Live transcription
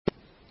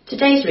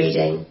Today's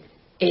reading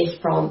is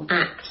from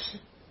Acts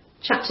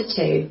chapter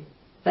 2,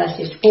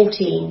 verses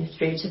 14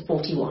 through to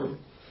 41.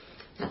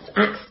 That's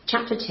Acts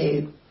chapter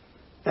 2,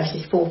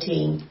 verses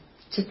 14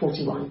 to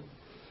 41.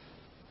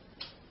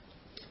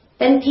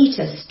 Then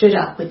Peter stood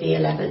up with the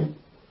 11,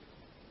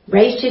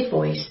 raised his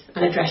voice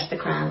and addressed the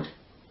crowd.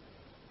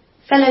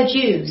 Fellow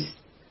Jews,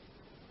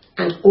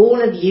 and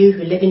all of you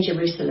who live in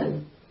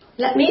Jerusalem,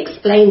 let me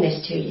explain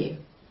this to you.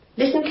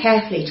 Listen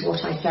carefully to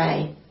what I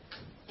say.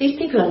 These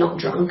people are not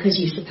drunk, as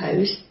you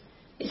suppose.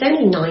 It's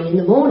only 9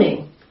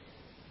 a.m.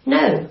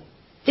 No,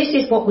 this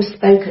is what was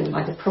spoken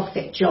by the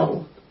prophet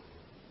Joel.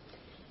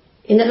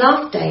 In the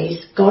last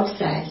days, God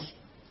says,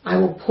 I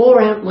will pour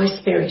out my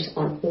spirit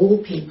on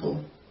all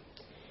people.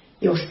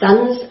 Your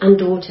sons and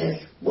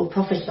daughters will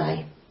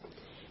prophesy.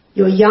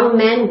 Your young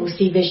men will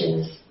see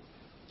visions.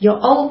 Your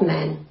old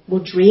men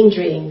will dream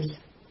dreams.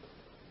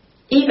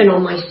 Even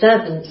on my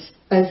servants,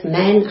 both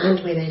men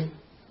and women,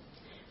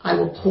 I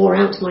will pour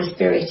out my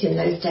spirit in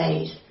those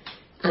days,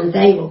 and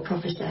they will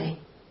prophesy.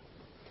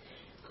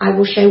 I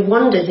will show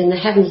wonders in the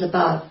heavens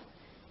above,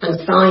 and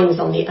signs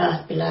on the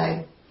earth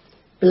below,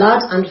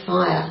 blood and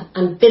fire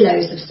and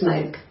billows of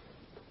smoke.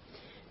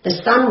 The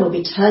sun will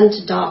be turned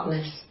to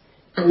darkness,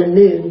 and the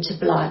moon to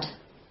blood,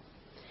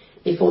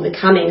 before the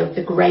coming of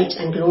the great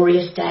and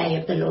glorious day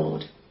of the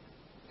Lord.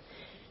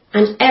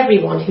 And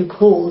everyone who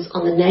calls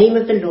on the name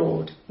of the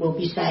Lord will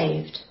be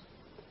saved.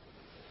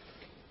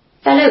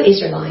 Fellow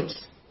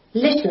Israelites,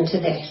 listen to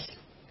this.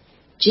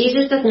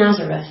 Jesus of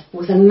Nazareth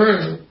was a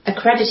man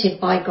accredited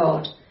by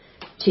God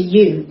to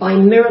you by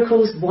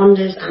miracles,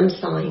 wonders and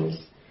signs,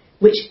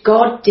 which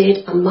God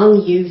did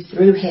among you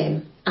through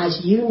him, as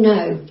you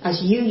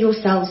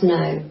yourselves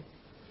know.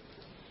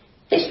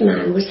 This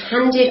man was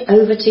handed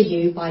over to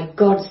you by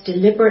God's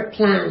deliberate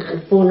plan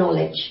and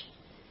foreknowledge,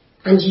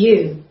 and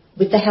you,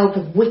 with the help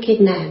of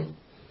wicked men,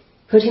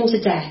 put him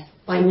to death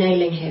by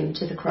nailing him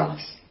to the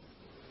cross.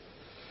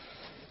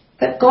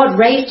 But God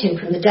raised him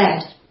from the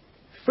dead,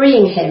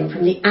 freeing him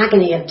from the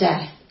agony of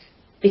death,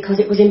 because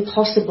it was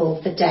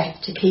impossible for death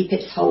to keep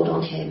its hold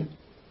on him.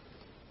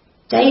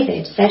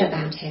 David said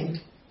about him,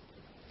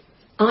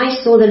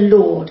 I saw the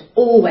Lord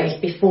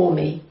always before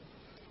me.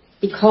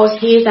 Because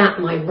he is at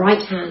my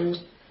right hand,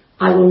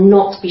 I will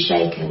not be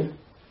shaken.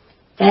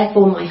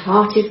 Therefore my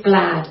heart is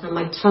glad and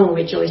my tongue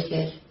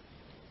rejoices.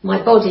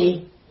 My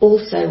body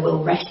also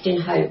will rest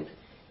in hope,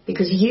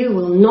 because you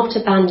will not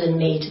abandon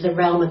me to the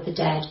realm of the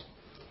dead.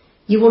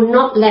 You will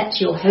not let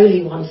your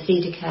Holy One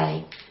see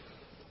decay.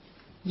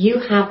 You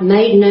have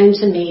made known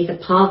to me the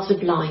paths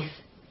of life.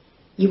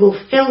 You will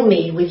fill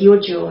me with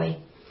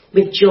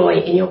joy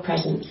in your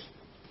presence.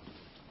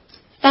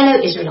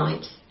 Fellow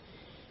Israelites,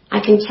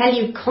 I can tell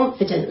you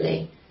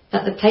confidently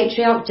that the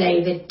patriarch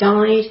David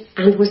died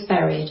and was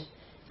buried,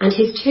 and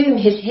his tomb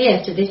is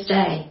here to this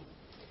day.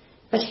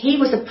 But he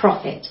was a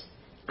prophet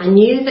and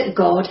knew that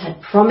God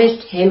had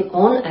promised him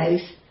on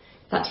oath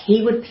that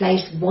he would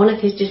place one of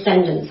his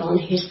descendants on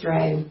his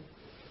throne.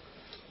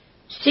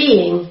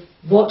 Seeing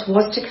what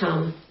was to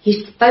come,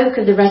 he spoke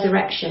of the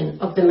resurrection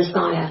of the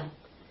Messiah,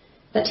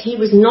 that he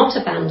was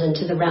not abandoned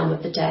to the realm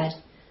of the dead,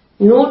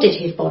 nor did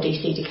his body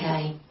see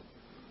decay.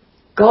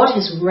 God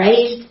has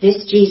raised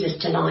this Jesus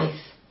to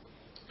life,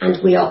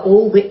 and we are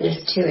all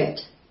witness to it.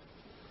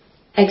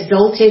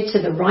 Exalted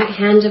to the right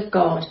hand of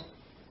God,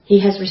 he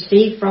has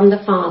received from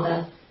the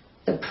Father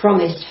the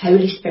promised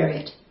Holy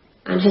Spirit,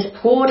 and has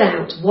poured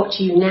out what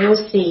you now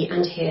see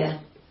and hear.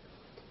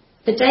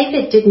 For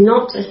David did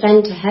not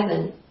ascend to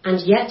heaven, and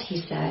yet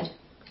he said,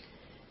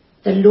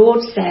 The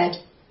Lord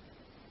said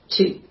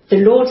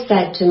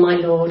to my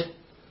Lord,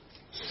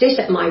 Sit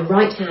at my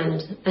right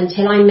hand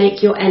until I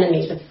make your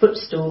enemies a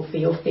footstool for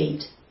your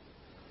feet.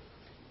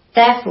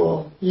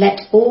 Therefore,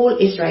 let all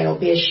Israel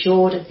be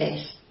assured of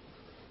this.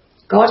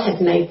 God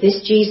has made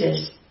this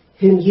Jesus,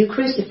 whom you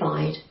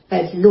crucified,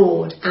 both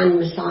Lord and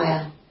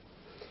Messiah.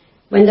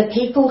 When the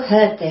people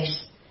heard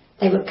this,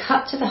 they were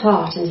cut to the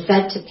heart and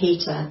said to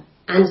Peter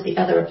and the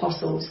other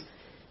apostles,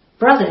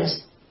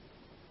 Brothers,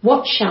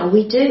 what shall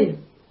we do?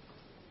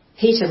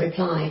 Peter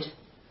replied,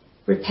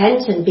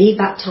 Repent and be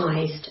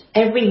baptized,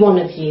 every one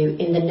of you,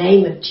 in the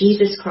name of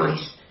Jesus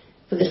Christ,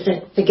 for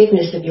the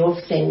forgiveness of your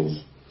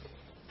sins,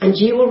 and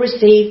you will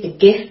receive the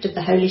gift of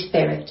the Holy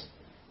Spirit.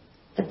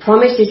 The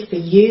promise is for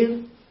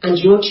you and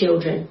your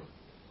children,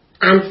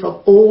 and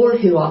for all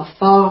who are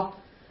far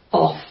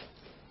off,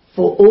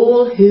 for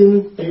all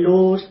whom the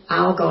Lord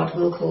our God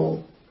will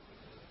call.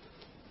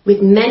 With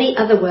many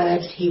other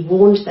words he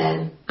warned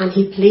them, and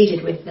he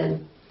pleaded with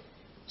them,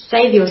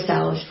 Save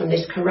yourselves from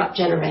this corrupt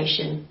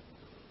generation.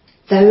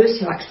 Those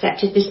who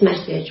accepted this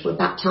message were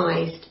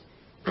baptized,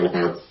 and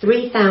about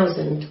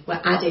 3,000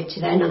 were added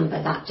to their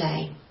number that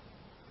day.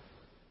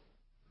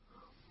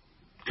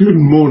 Good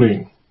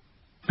morning.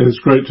 It's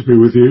great to be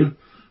with you,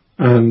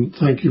 and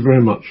thank you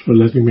very much for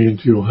letting me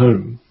into your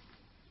home.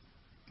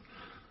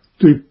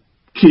 Do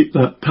keep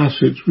that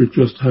passage we've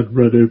just had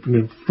read open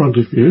in front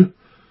of you,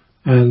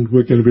 and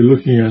we're going to be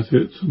looking at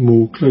it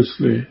more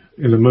closely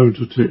in a moment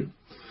or two.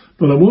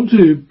 But I want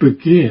to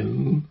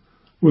begin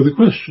with a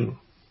question.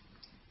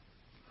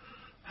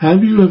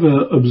 Have you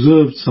ever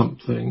observed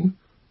something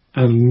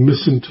and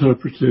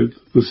misinterpreted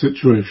the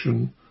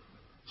situation,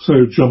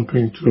 so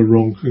jumping to a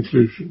wrong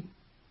conclusion?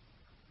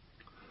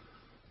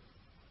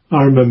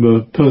 I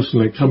remember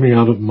personally coming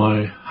out of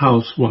my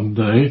house one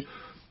day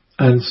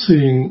and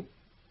seeing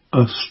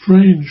a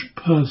strange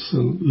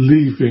person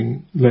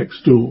leaving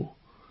next door.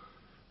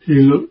 He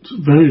looked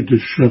very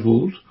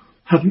dishevelled,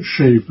 hadn't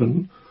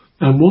shaven,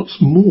 and what's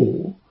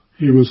more,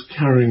 he was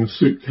carrying a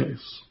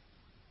suitcase.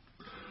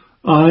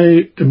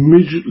 I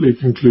immediately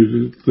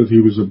concluded that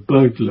he was a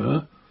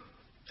burglar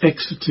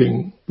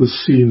exiting the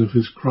scene of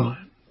his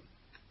crime.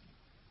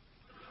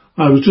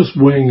 I was just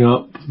weighing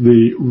up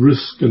the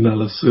risk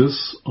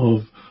analysis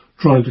of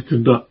trying to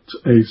conduct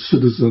a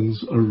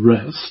citizen's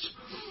arrest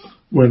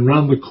when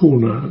round the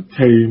corner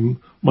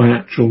came my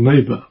actual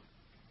neighbour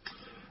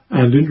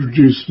and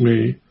introduced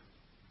me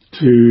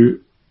to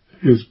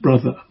his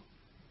brother.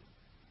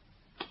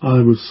 I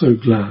was so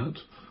glad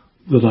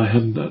that I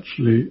hadn't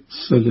actually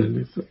said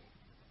anything.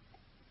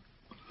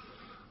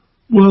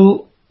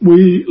 Well,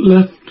 we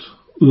left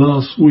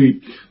last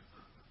week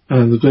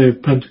and the day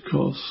of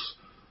Pentecost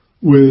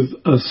with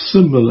a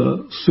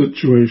similar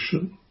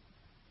situation.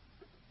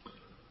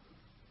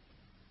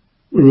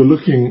 We were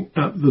looking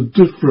at the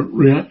different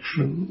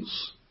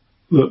reactions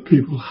that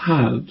people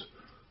had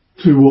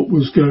to what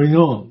was going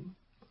on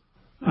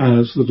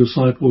as the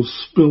disciples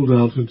spilled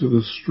out into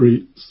the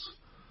streets,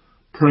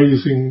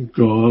 praising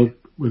God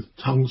with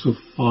tongues of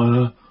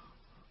fire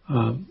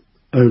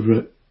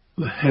over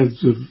the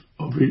heads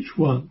of each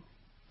one.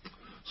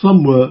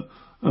 Some were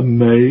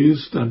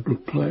amazed and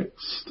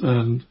perplexed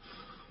and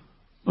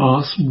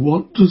asked,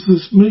 what does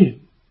this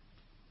mean?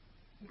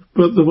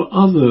 But there were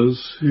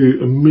others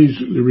who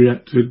immediately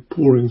reacted,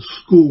 pouring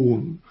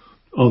scorn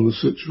on the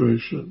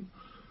situation.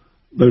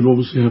 They've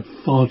obviously had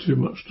far too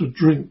much to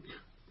drink,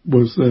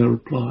 was their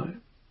reply.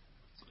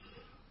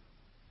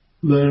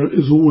 There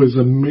is always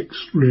a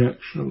mixed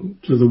reaction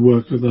to the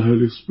work of the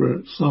Holy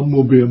Spirit. Some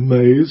will be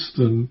amazed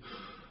and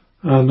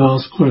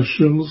ask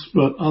questions,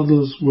 but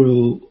others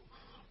will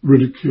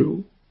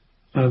ridicule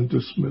and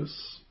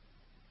dismiss.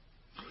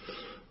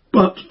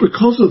 But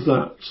because of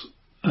that,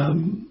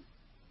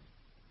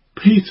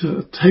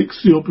 Peter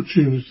takes the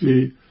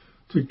opportunity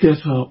to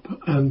get up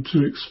and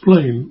to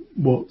explain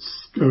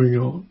what's going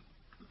on.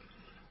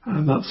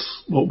 And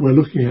that's what we're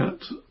looking at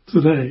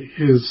today,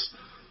 his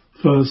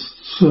first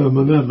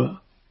sermon ever.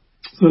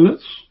 So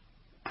let's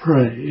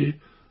pray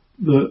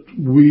that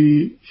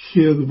we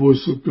hear the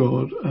voice of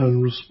God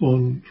and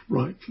respond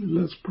rightly.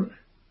 Let's pray.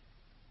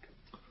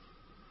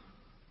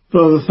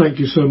 Father, thank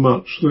you so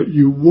much that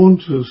you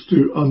want us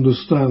to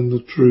understand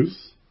the truth.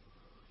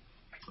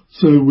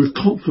 So with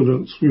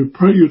confidence, we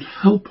pray you'd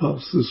help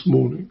us this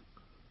morning.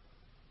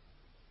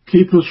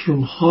 Keep us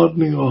from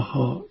hardening our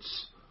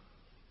hearts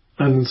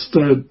and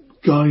instead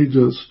guide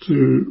us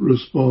to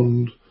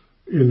respond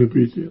in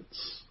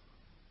obedience.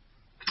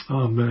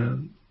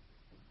 Amen.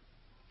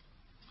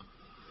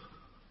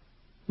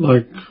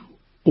 Like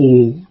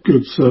all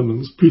good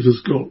sermons,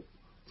 Peter's got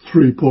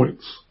 3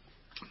 points.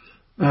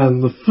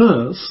 And the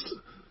first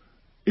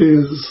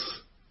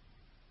is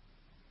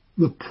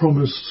the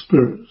promised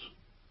Spirit.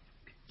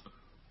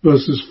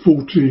 Verses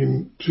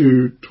 14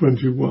 to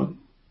 21.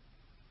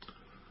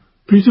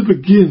 Peter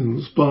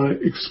begins by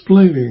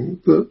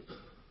explaining that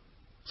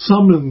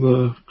some in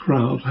the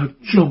crowd have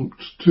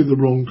jumped to the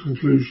wrong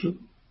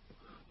conclusion.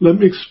 Let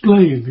me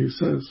explain, he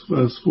says,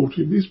 verse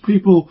 14. These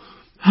people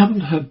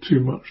haven't had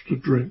too much to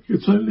drink.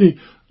 It's only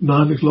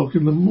 9 o'clock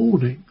in the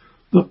morning.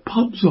 The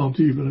pubs aren't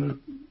even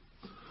open.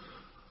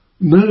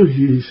 No,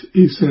 he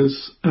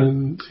says,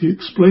 and he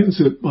explains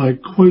it by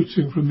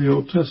quoting from the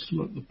Old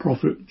Testament, the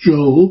prophet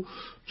Joel,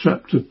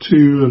 chapter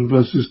 2 and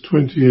verses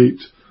 28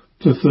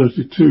 to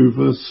 32,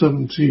 verse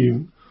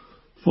 17,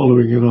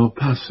 following in our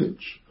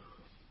passage.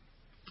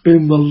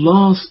 In the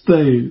last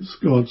days,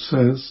 God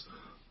says,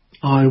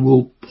 I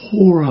will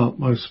pour out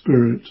my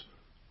Spirit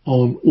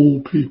on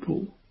all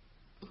people,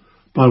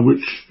 by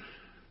which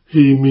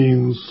he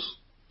means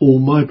all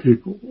my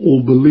people,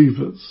 all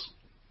believers.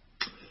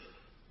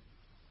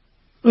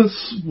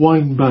 Let's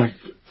wind back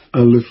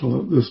a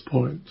little at this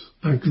point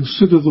and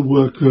consider the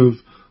work of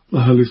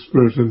the Holy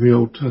Spirit in the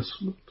Old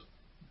Testament.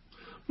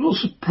 Not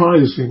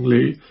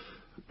surprisingly,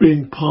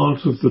 being part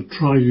of the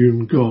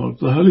triune God,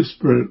 the Holy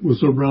Spirit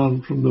was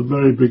around from the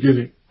very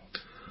beginning.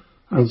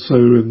 And so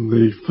in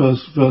the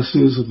first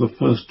verses of the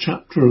first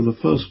chapter of the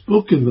first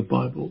book in the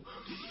Bible,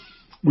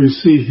 we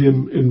see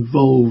him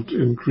involved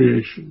in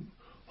creation,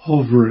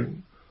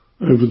 hovering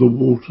over the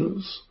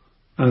waters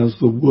as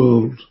the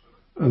world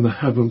and the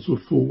heavens were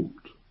formed.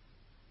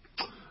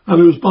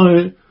 And it was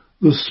by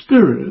the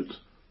Spirit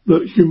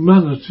that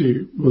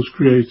humanity was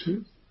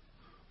created.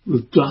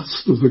 The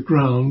dust of the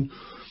ground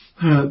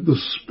had the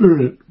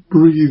Spirit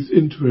breathed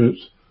into it,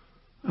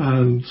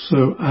 and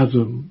so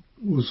Adam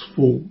was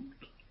formed.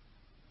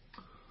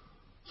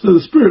 So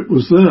the Spirit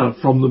was there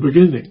from the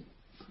beginning.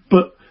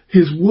 But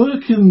his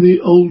work in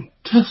the Old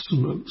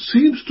Testament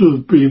seems to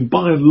have been,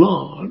 by and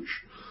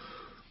large,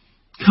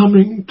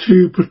 coming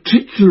to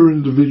particular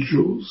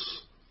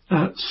individuals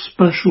at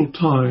special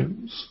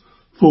times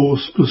for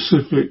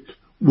specific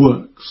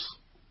works.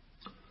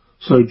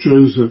 So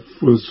Joseph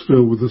was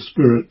filled with the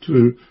Spirit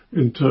to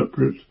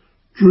interpret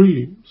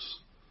dreams.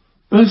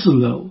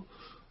 Bezalel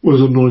was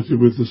anointed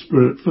with the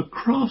Spirit for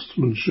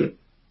craftsmanship.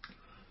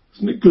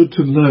 Isn't it good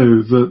to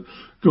know that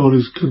God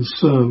is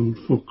concerned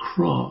for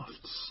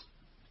crafts?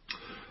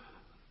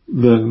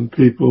 Then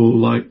people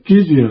like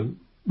Gideon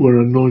were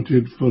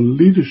anointed for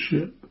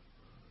leadership.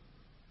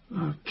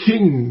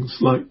 Kings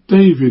like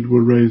David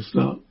were raised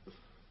up.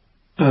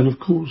 And of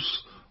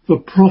course, the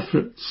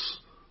prophets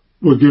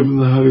were given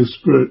the Holy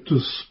Spirit to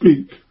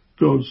speak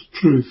God's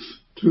truth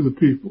to the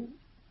people.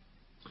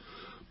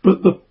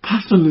 But the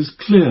pattern is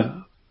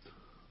clear.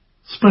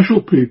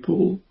 Special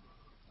people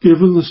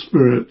given the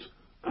Spirit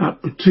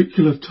at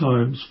particular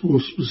times for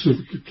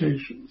specific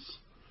occasions.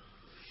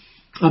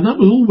 And that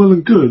was all well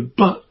and good,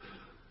 but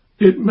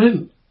it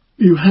meant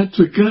you had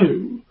to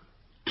go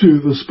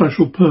to the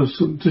special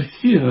person to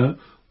hear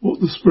what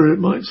the Spirit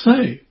might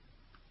say.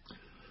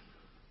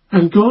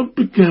 And God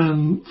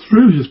began,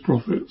 through his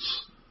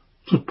prophets,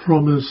 to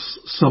promise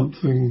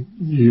something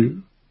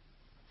new.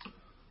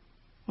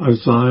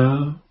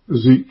 Isaiah,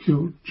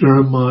 Ezekiel,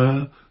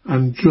 Jeremiah,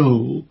 and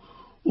Joel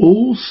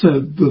all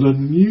said that a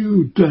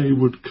new day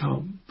would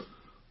come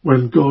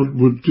when God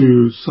would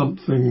do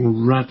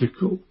something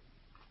radical.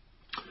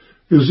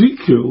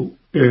 Ezekiel,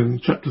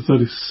 in chapter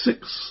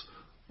 36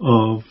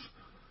 of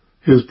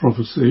his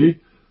prophecy,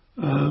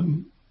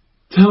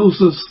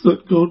 tells us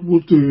that God will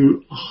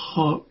do a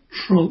heart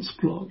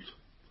transplant.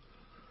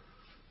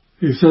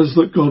 He says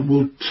that God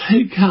will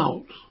take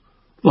out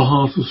the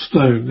heart of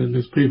stone in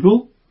his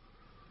people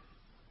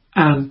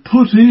and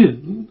put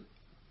in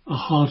a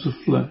heart of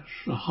flesh,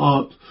 a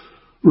heart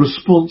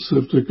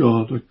responsive to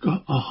God,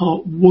 a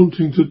heart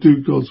wanting to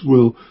do God's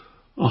will,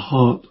 a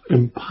heart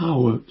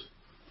empowered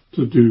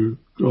to do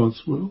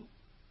God's will.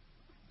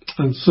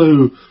 And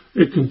so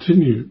it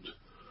continued.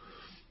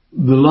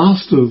 The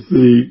last of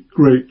the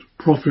great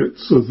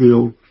prophets of the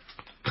Old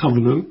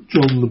Covenant,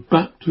 John the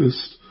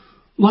Baptist,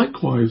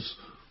 likewise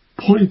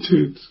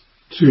pointed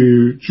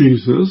to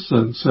Jesus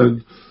and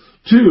said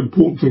two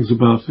important things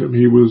about him.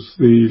 He was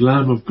the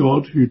Lamb of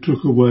God who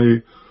took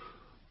away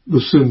the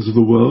sins of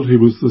the world. He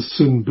was the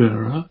sin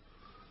bearer,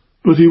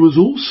 but he was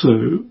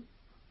also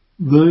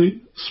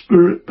the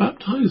Spirit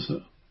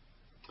baptizer.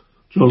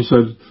 John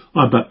said,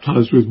 I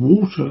baptize with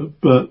water,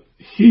 but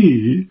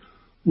he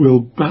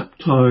will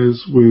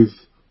baptize with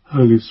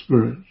Holy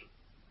Spirit.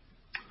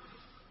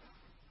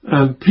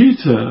 And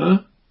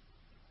Peter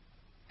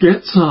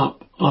gets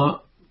up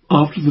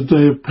after the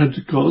day of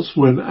Pentecost,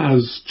 when,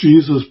 as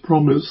Jesus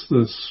promised,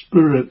 the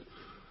Spirit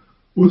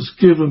was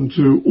given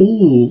to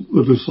all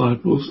the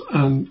disciples,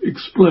 and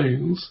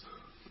explains,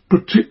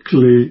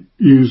 particularly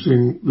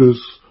using this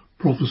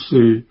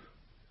prophecy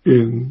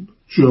in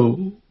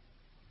Joel.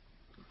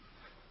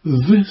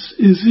 This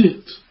is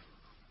it,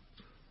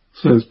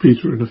 says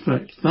Peter in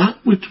effect. That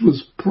which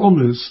was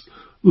promised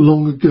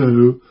long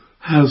ago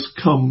has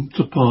come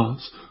to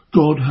pass.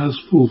 God has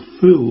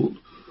fulfilled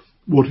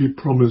what he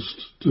promised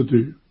to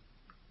do.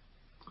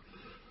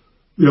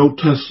 The Old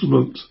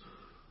Testament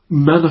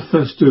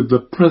manifested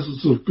the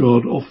presence of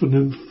God often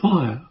in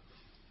fire.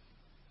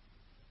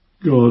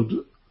 God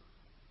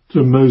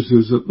to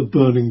Moses at the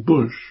burning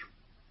bush,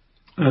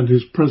 and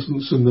his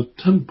presence in the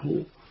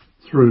temple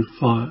through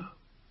fire.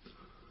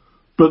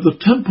 But the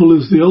temple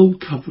is the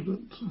Old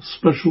Covenant, a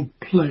special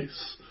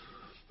place.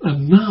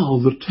 And now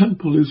the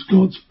temple is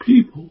God's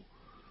people.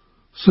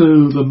 So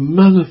the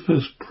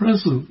manifest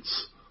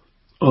presence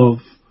of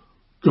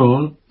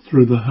God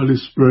through the Holy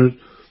Spirit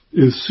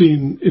is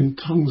seen in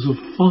tongues of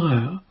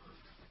fire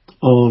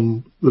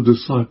on the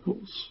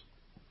disciples.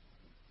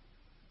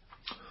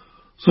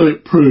 So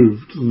it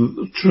proved that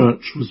the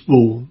church was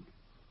born.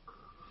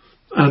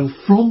 And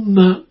from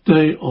that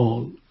day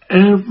on,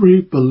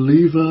 every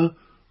believer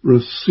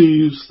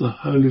receives the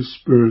Holy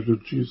Spirit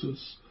of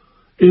Jesus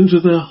into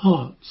their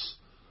hearts,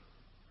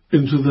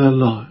 into their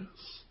lives.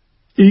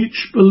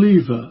 Each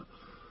believer,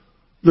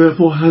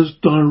 therefore, has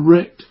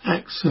direct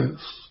access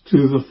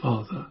to the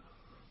Father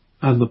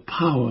and the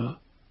power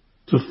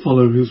to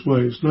follow his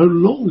ways. No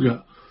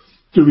longer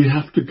do we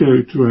have to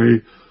go to a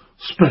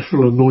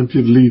special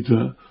anointed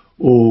leader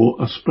or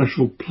a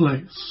special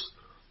place.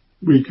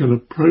 We can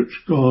approach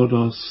God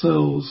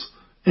ourselves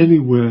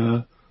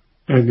anywhere,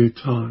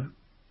 anytime.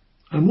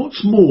 And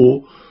what's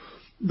more,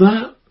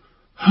 that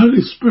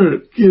Holy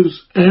Spirit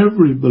gives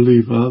every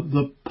believer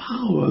the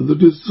power, the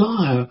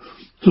desire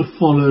to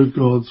follow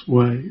God's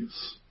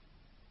ways.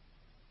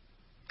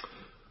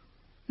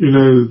 You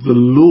know, the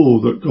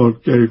law that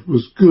God gave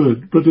was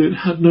good, but it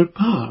had no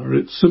power.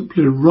 It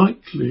simply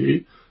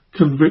rightly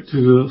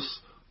convicted us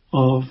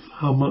of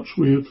how much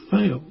we had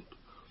failed.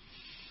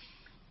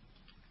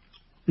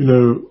 You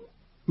know,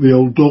 the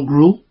old dog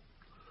rule,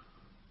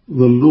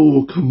 the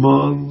law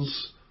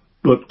commands,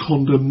 but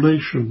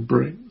condemnation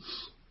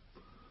brings.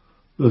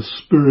 The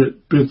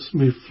Spirit bids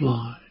me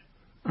fly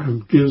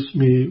and gives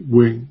me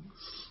wings.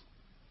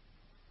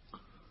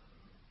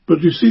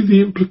 But you see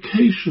the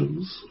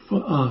implications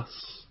for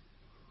us.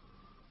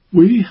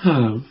 We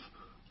have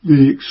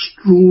the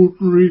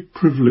extraordinary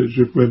privilege,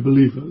 if we're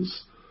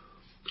believers,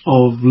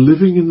 of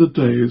living in the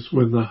days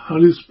when the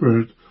Holy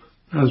Spirit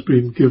has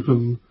been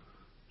given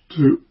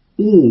to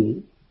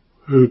all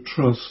who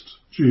trust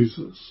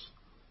Jesus.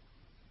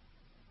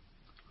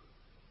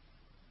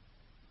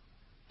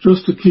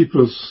 Just to keep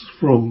us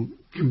from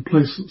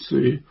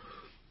complacency,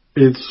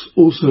 it's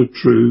also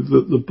true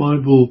that the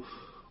Bible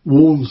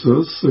warns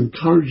us,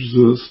 encourages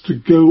us to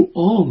go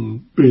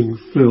on being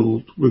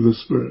filled with the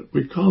Spirit.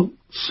 We can't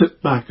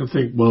sit back and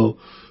think, well,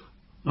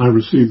 I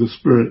received the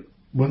Spirit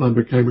when I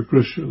became a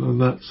Christian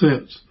and that's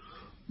it.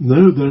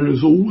 No, there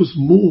is always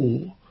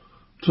more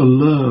to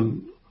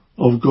learn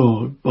of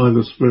God by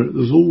the Spirit.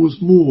 There's always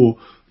more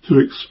to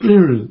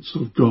experience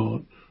of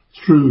God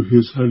through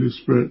His Holy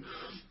Spirit.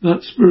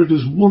 That Spirit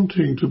is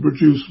wanting to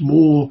produce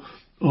more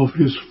of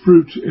His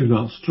fruit in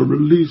us, to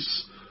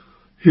release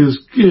His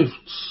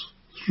gifts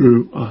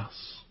through us.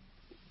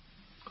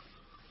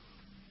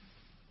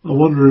 I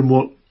wonder in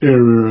what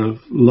area of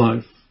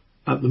life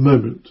at the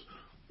moment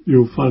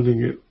you're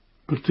finding it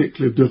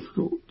particularly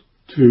difficult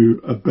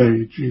to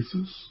obey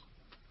Jesus.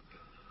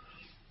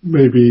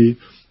 Maybe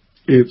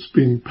it's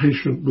being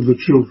patient with the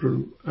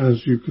children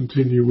as you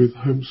continue with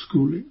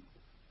homeschooling.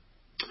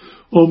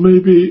 Or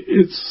maybe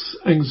it's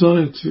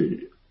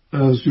anxiety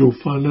as your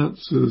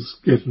finances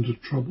get into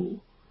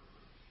trouble.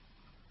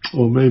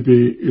 Or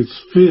maybe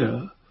it's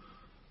fear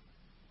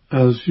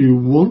as you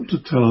want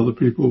to tell other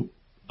people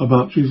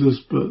about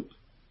Jesus, but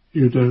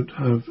you don't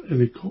have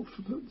any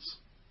confidence.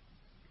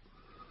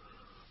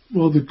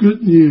 Well, the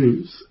good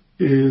news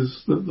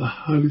is that the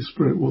Holy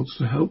Spirit wants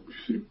to help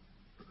you.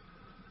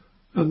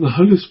 And the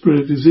Holy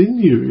Spirit is in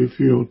you if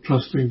you're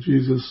trusting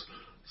Jesus,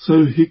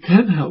 so He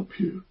can help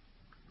you.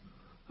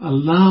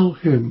 Allow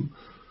Him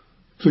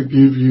to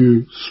give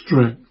you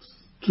strength,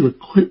 to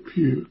equip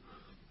you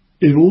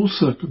in all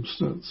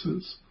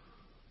circumstances,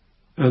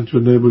 and to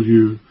enable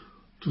you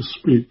to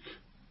speak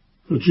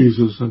for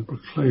Jesus and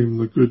proclaim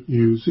the good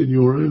news in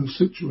your own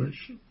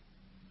situation.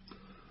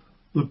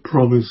 The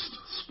promised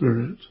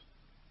Spirit.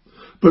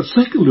 But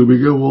secondly,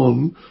 we go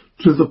on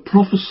to the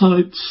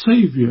prophesied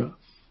Saviour,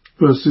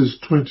 verses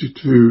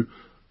 22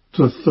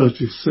 to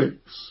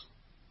 36.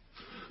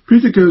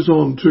 Peter goes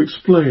on to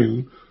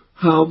explain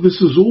how this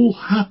has all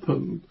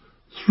happened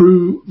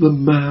through the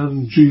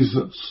man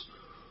Jesus.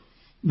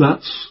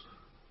 That's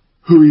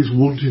who he's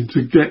wanting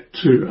to get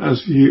to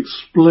as he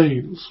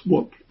explains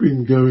what's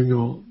been going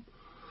on.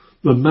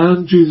 The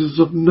man Jesus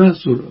of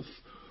Nazareth,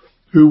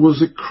 who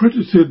was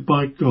accredited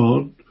by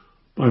God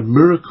by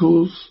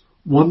miracles,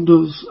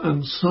 wonders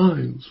and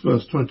signs,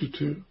 verse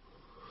 22.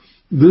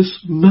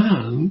 This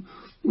man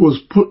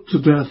was put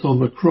to death on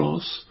the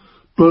cross,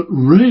 but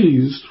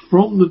raised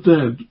from the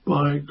dead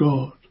by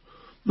God,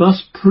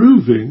 thus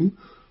proving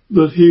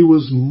that he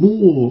was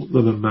more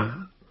than a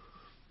man,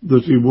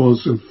 that he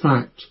was in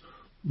fact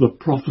the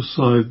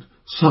prophesied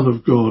Son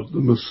of God,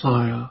 the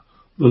Messiah,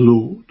 the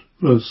Lord,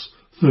 verse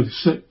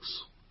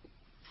 36.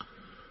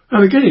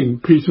 And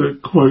again, Peter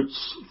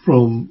quotes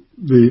from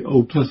the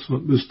Old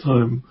Testament, this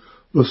time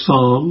the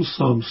Psalms,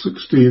 Psalm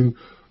 16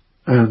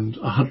 and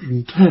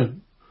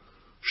 110,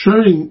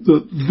 showing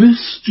that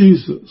this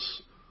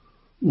Jesus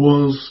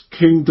was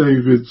King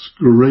David's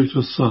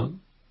greater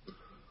son.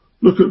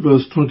 Look at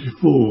verse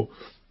 24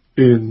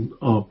 in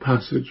our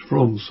passage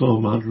from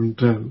Psalm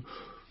 110.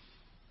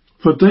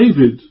 For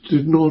David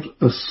did not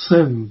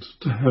ascend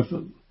to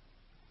heaven,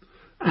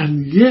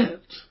 and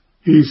yet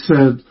he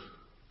said,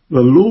 the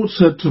Lord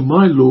said to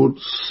my Lord,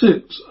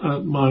 sit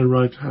at my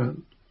right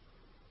hand.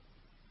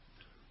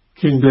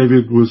 King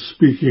David was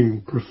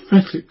speaking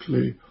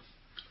prophetically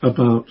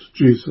about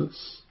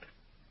Jesus.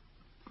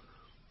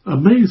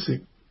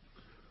 Amazing.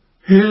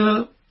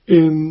 Here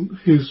in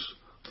his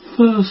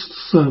first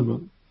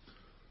sermon,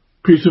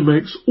 Peter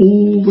makes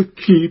all the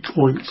key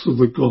points of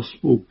the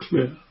gospel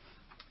clear.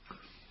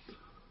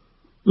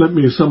 Let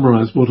me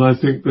summarize what I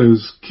think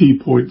those key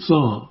points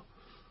are.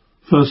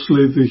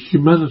 Firstly, the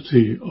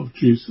humanity of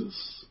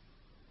Jesus.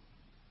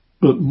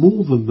 But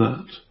more than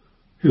that,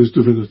 his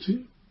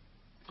divinity.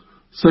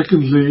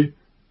 Secondly,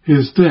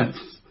 his death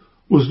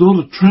was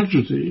not a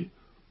tragedy,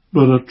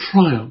 but a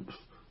triumph,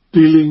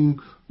 dealing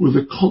with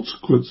the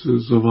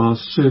consequences of our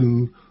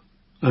sin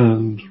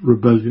and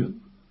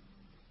rebellion.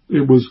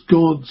 It was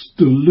God's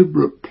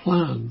deliberate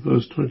plan,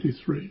 verse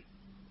 23.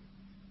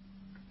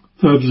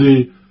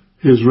 Thirdly,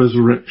 his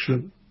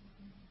resurrection.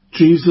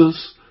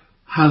 Jesus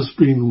has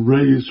been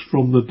raised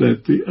from the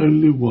dead, the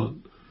only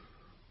one.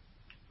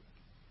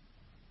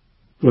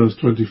 Verse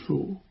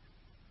 24.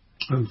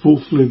 And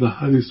fourthly, the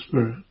Holy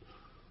Spirit.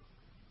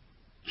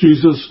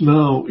 Jesus,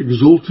 now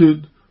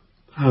exalted,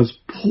 has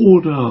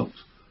poured out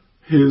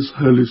his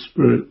Holy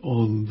Spirit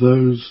on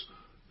those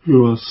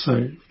who are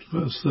saved.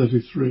 Verse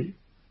 33.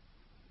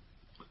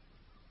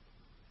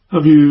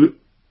 Have you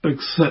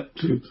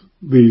accepted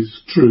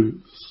these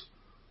truths?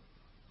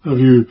 Have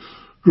you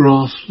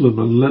grasped them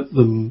and let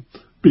them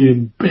be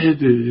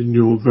embedded in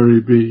your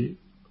very being?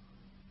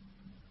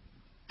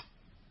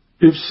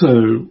 If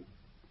so,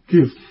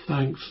 give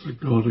thanks to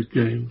God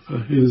again for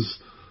his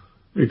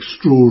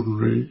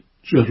extraordinary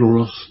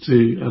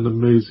generosity and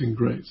amazing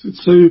grace.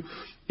 It's so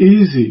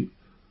easy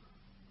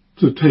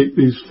to take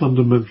these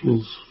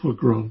fundamentals for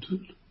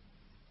granted.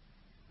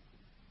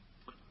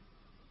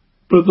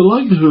 But the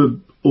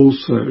likelihood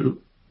also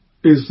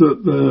is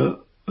that there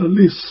are at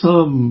least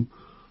some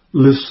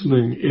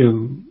listening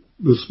in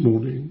this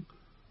morning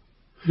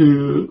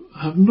who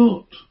have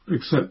not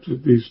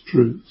accepted these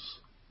truths.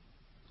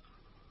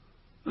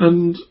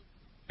 And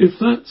if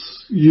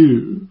that's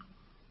you,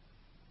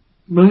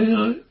 may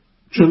I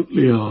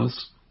gently ask,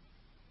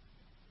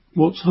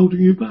 what's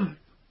holding you back?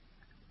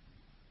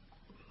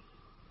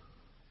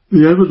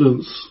 The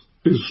evidence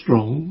is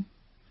strong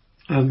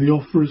and the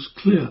offer is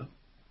clear.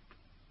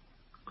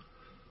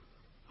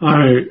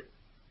 I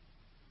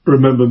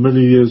remember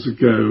many years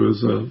ago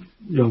as a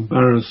young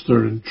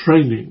barrister in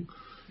training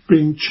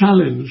being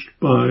challenged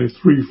by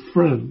 3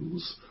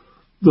 friends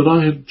that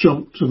I had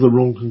jumped to the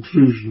wrong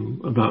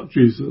conclusion about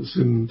Jesus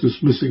in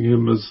dismissing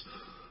him as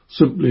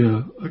simply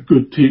a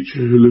good teacher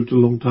who lived a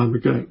long time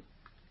ago.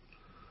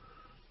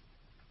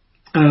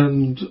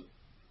 And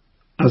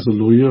as a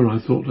lawyer, I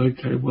thought,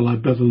 okay, well, I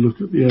better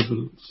look at the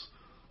evidence.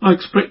 I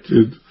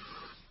expected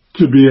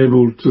to be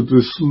able to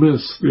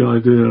dismiss the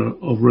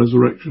idea of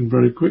resurrection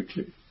very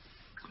quickly.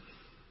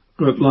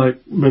 But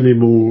like many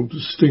more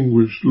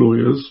distinguished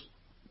lawyers,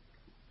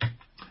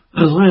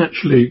 as I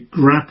actually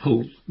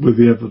grappled with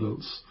the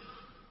evidence,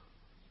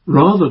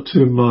 rather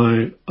to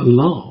my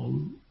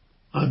alarm,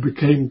 I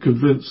became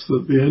convinced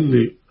that the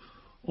only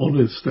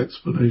honest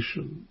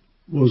explanation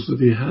was that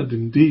he had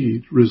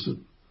indeed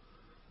risen.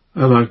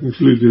 And I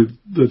concluded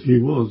that he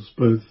was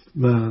both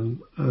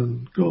man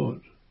and God.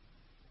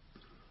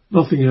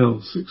 Nothing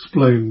else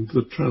explained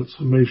the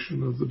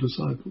transformation of the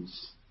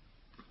disciples,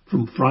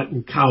 from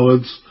frightened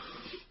cowards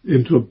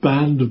into a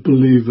band of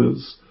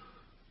believers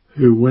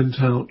who went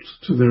out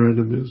to their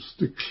enemies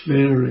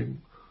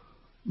declaring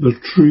the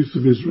truth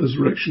of his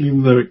resurrection,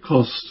 even though it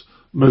cost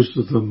most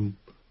of them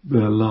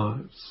their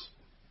lives.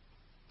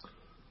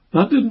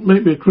 That didn't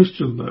make me a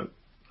Christian, though.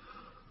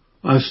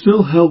 I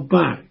still held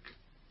back.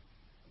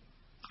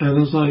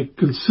 And as I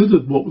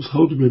considered what was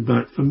holding me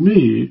back, for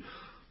me,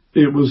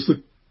 it was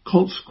the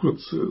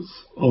consequences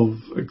of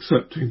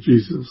accepting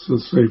Jesus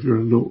as Saviour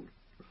and Lord.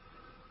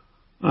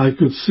 I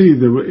could see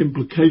there were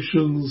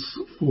implications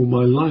for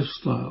my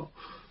lifestyle,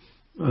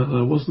 and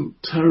I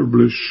wasn't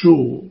terribly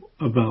sure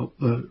about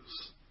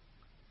those.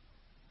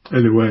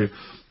 Anyway,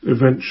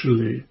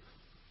 eventually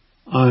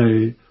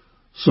I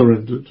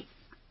surrendered,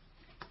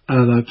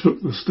 and I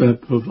took the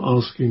step of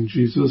asking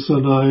Jesus,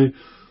 and I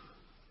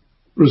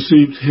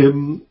received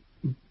him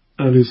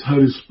and his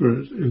Holy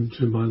Spirit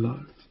into my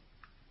life.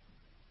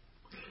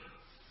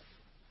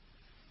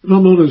 If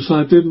I'm honest,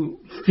 I didn't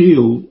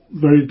feel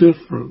very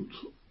different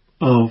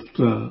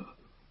after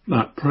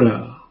that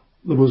prayer.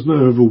 There was no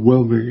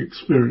overwhelming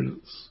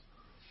experience.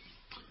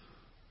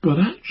 But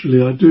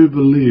actually, I do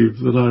believe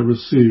that I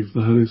received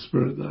the Holy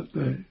Spirit that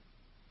day.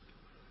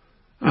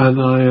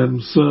 And I am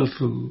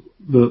certain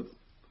that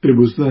it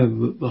was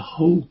then that the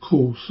whole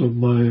course of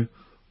my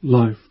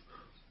life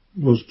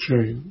was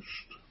changed.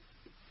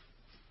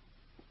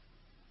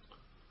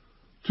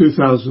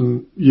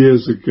 2,000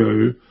 years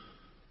ago,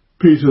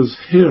 Peter's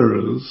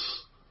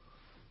hearers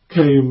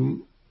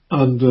came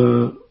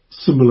under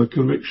similar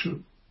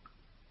conviction.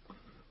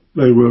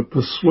 They were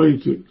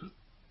persuaded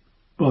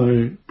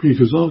by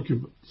Peter's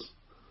arguments,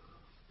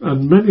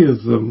 and many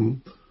of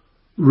them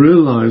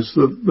realized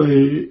that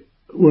they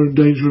were in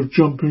danger of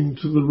jumping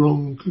to the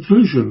wrong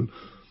conclusion,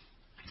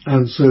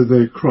 and so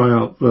they cry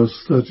out,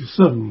 verse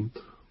 37,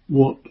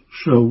 "What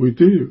shall we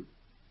do?"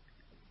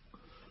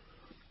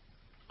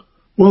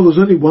 Well, there's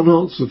only one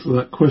answer to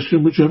that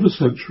question, whichever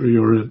century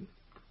you're in,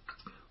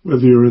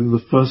 whether you're in the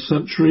 1st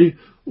century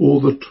or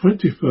the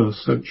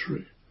 21st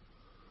century.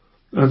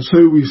 And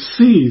so we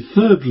see,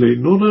 thirdly,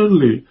 not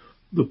only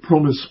the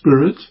promised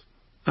Spirit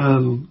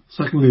and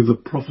secondly the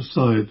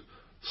prophesied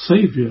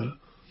Saviour,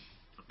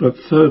 but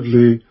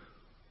thirdly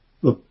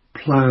the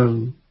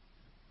plan,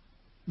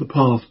 the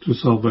path to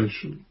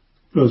salvation,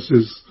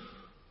 verses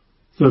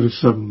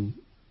 37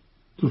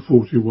 to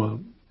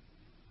 41.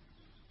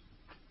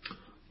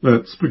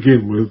 Let's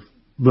begin with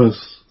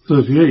verse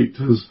 38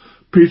 as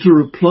Peter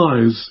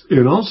replies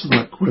in answer to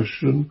that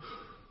question,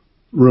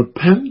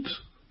 "Repent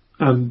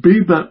and be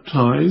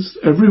baptized,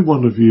 every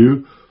one of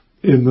you,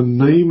 in the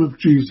name of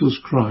Jesus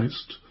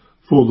Christ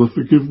for the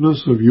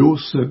forgiveness of your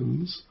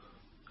sins,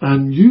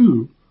 and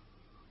you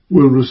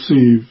will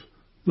receive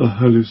the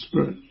Holy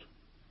Spirit."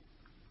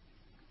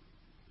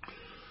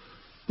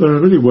 There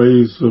are many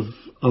ways of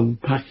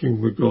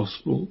unpacking the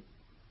gospel,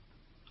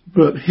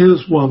 but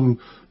here's one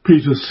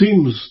Peter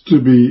seems to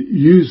be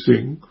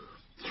using: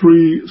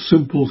 3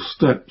 simple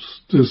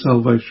steps to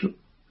salvation.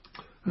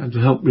 And to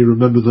help me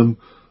remember them,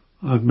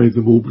 I've made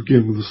them all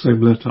begin with the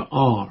same letter,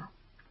 R.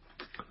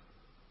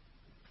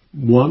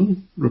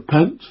 1,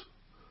 repent.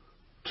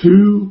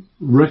 2,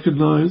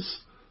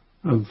 recognize.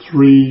 And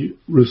 3,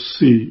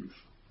 receive.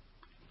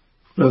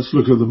 Let's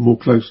look at them more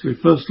closely.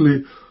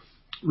 Firstly,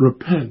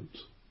 repent.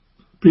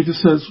 Peter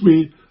says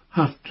we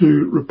have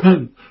to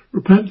repent.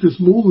 Repent is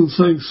more than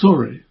saying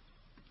sorry.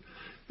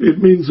 It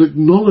means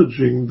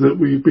acknowledging that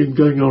we've been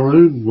going our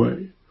own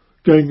way,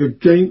 going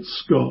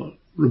against God,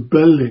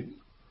 rebelling.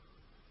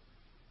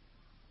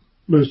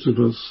 Most of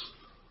us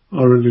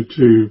are only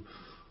too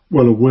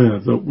well aware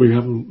that we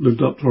haven't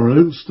lived up to our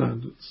own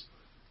standards,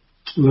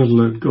 let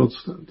alone God's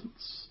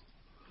standards.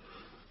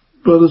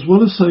 But as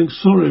well as saying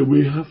sorry,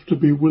 we have to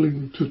be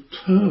willing to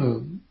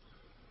turn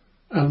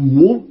and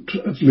want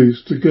at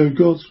least to go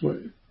God's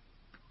way.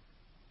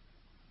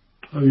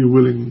 Are you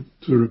willing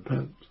to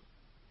repent?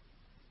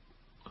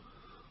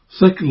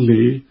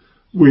 Secondly,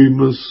 we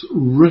must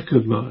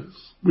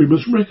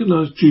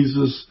recognize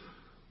Jesus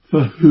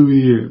for who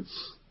he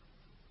is,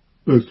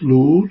 both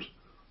Lord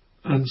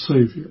and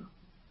Saviour.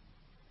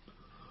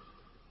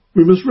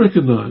 We must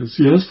recognize,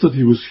 yes, that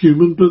he was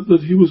human, but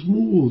that he was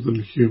more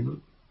than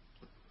human.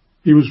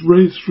 He was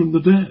raised from the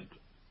dead.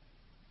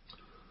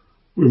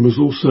 We must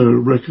also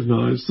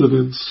recognize that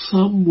in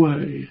some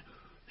way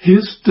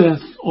his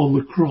death on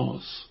the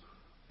cross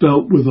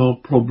dealt with our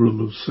problem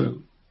of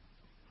sin.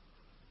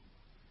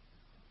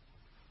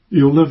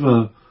 You'll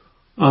never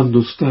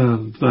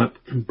understand that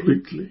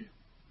completely.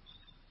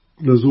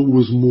 There's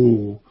always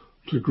more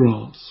to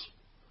grasp.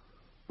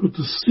 But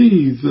to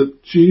see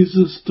that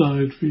Jesus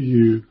died for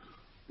you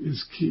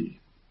is key.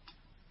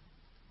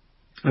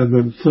 And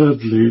then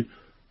thirdly,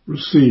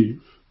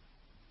 receive.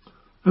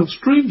 And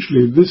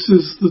strangely, this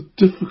is the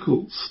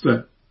difficult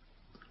step.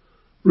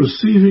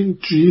 Receiving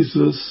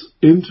Jesus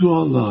into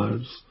our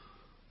lives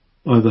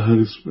by the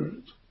Holy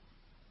Spirit.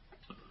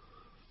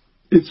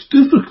 It's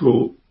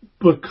difficult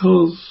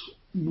because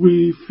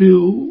we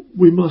feel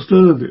we must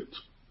earn it.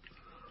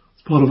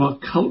 It's part of our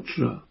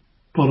culture,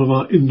 part of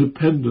our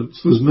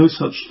independence. There's no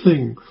such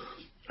thing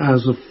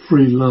as a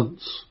free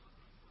lunch.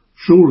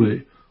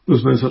 Surely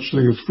there's no such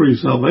thing as free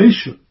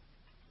salvation.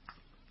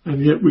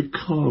 And yet we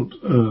can't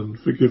earn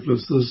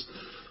forgiveness. There's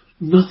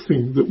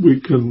nothing that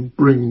we can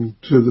bring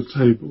to the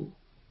table.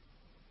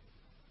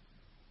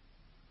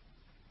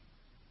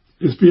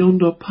 It's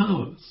beyond our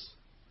powers.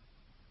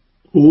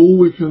 All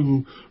we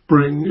can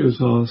bring is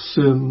our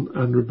sin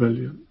and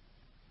rebellion.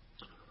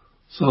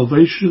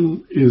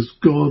 Salvation is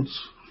God's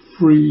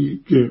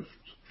free gift.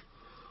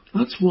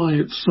 That's why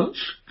it's such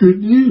good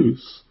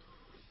news.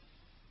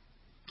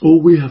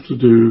 All we have to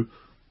do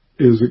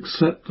is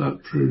accept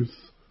that truth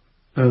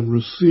and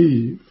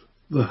receive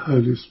the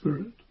Holy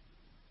Spirit.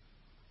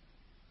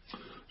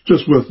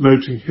 Just worth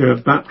noting here,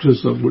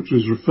 baptism, which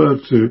is referred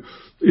to,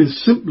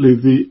 is simply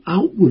the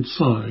outward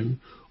sign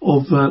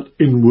of that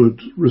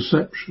inward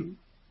reception.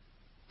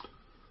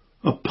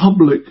 A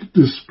public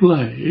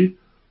display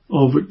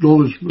of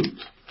acknowledgement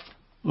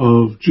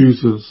of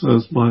Jesus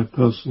as my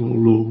personal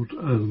Lord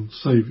and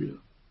Saviour.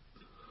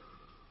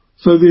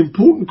 So the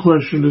important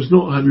question is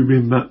not have you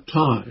been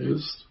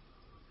baptized,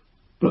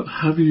 but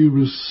have you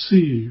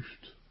received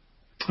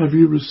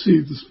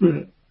the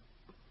Spirit?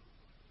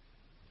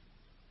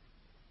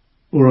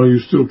 Or are you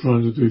still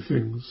trying to do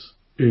things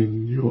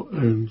in your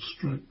own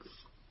strength?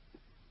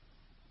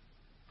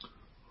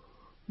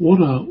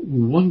 What a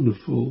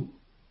wonderful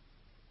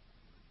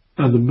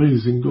and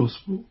amazing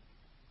gospel.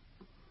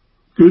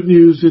 Good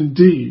news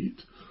indeed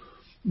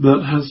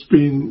that has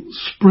been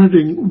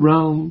spreading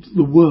round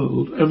the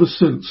world ever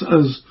since,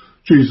 as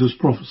Jesus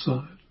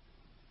prophesied.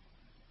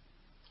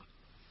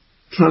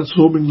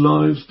 Transforming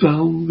lives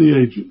down the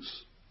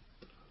ages,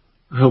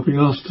 helping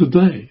us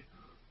today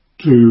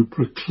to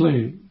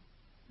proclaim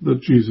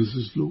that Jesus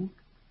is Lord.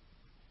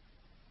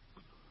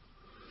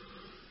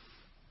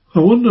 I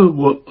wonder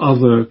what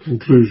other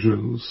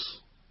conclusions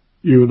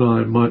you and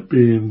I might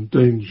be in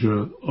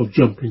danger of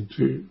jumping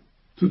to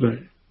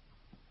today.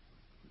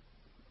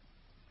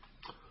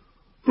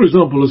 For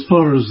example, as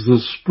far as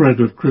the spread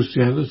of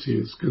Christianity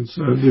is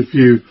concerned, if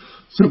you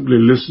simply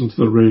listen to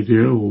the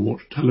radio or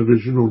watch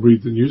television or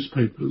read the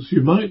newspapers,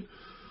 you might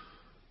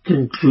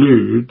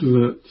conclude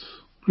that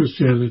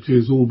Christianity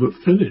is all but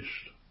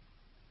finished.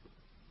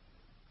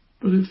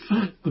 But in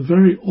fact, the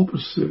very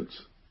opposite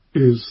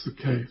is the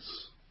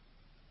case.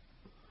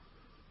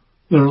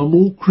 There are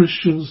more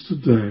Christians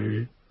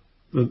today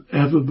than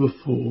ever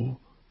before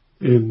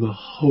in the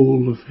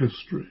whole of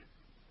history.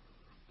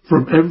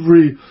 From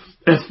every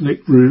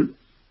ethnic group,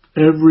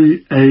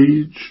 every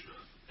age,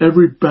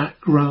 every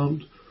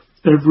background,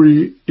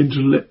 every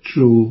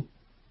intellectual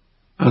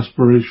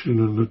aspiration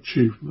and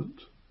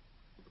achievement.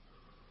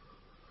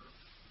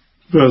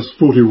 Verse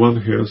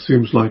 41 here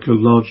seems like a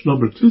large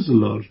number. It is a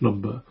large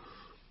number.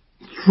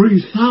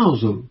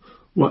 3,000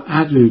 were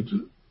added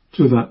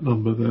to that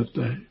number that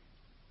day.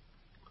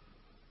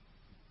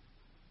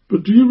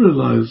 But do you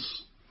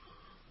realize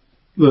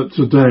that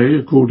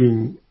today,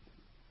 according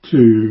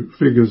to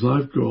figures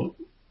I've got,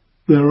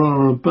 there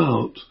are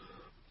about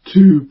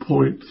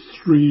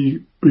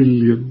 2.3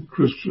 billion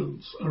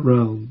Christians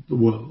around the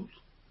world?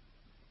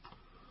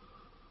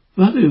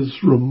 That is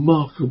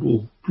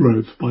remarkable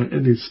growth by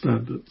any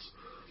standards.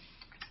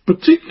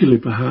 Particularly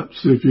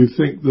perhaps if you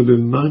think that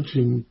in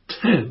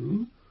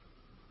 1910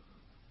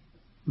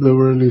 there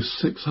were only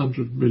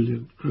 600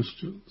 million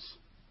Christians.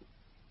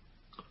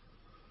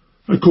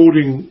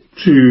 According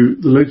to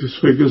the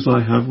latest figures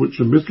I have, which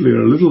admittedly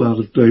are a little out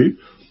of date,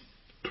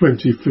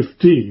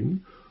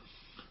 2015,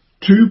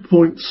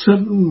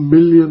 2.7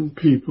 million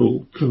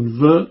people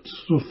convert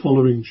to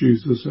following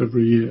Jesus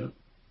every year.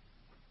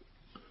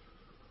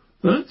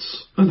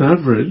 That's an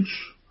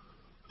average,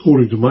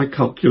 according to my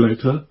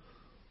calculator,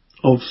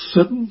 of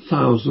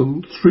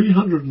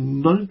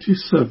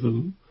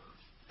 7,397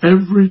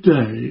 every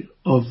day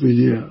of the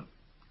year.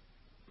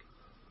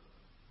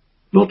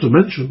 Not to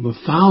mention the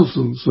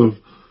thousands of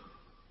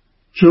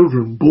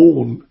children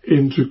born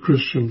into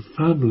Christian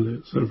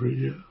families every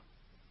year.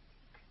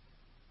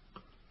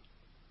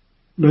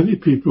 Many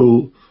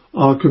people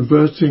are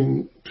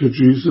converting to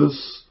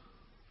Jesus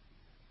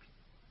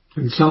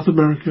in South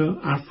America,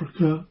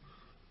 Africa,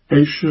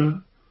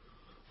 Asia.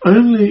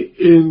 Only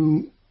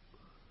in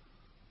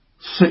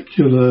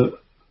secular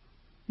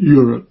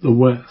Europe, the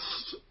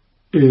West,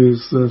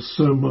 is there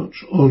so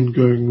much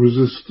ongoing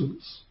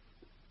resistance.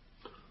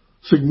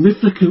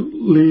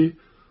 Significantly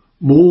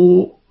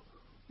more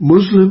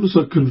Muslims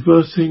are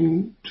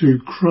converting to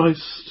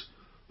Christ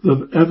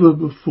than ever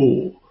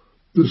before,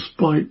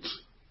 despite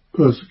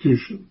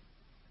persecution.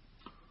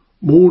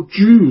 More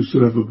Jews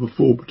than ever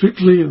before,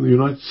 particularly in the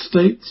United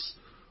States,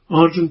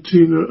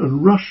 Argentina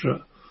and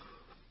Russia,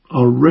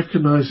 are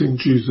recognizing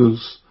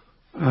Jesus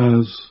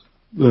as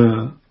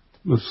their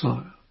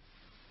Messiah.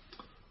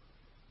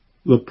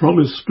 The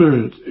promised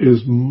Spirit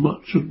is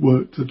much at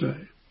work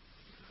today.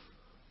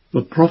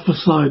 The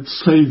prophesied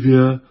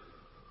Saviour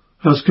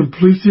has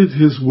completed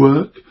his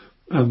work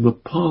and the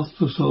path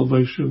to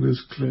salvation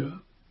is clear.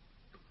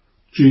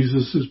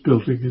 Jesus is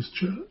building his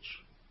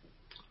church.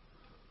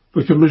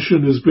 The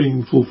commission is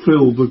being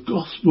fulfilled. The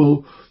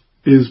gospel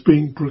is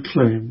being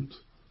proclaimed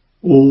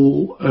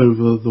all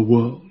over the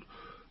world.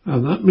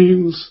 And that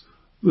means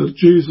that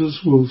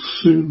Jesus will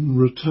soon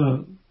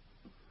return.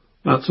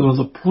 That's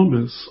another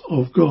promise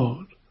of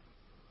God.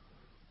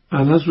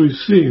 And as we've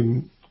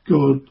seen,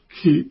 God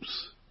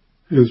keeps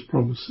his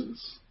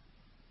promises.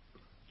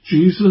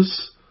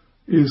 Jesus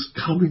is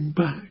coming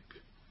back.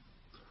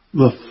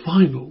 The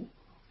final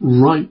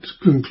right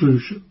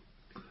conclusion.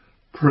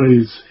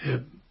 Praise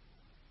him.